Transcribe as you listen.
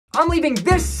I'm leaving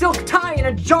this silk tie in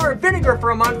a jar of vinegar for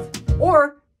a month,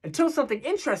 or until something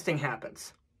interesting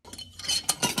happens.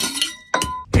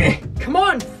 Come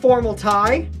on, formal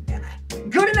tie.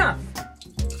 Good enough.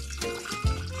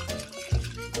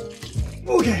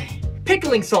 Okay,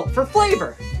 pickling salt for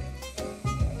flavor.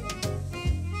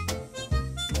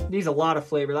 Needs a lot of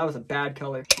flavor. That was a bad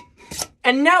color.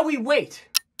 And now we wait.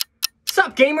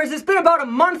 Sup, gamers? It's been about a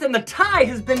month and the tie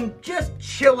has been just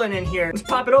chilling in here. Let's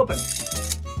pop it open.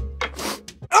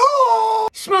 Oh!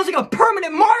 Smells like a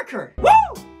permanent marker. Woo!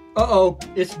 Uh-oh,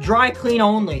 it's dry clean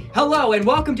only. Hello, and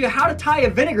welcome to How to Tie a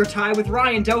Vinegar Tie with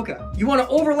Ryan Doka. You want to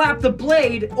overlap the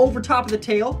blade over top of the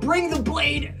tail, bring the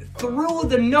blade through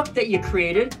the nook that you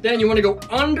created, then you want to go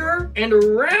under and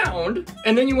around,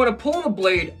 and then you want to pull the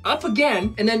blade up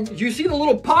again, and then you see the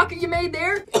little pocket you made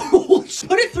there?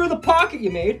 Put it through the pocket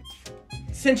you made,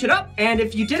 cinch it up, and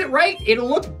if you did it right, it'll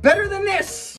look better than this.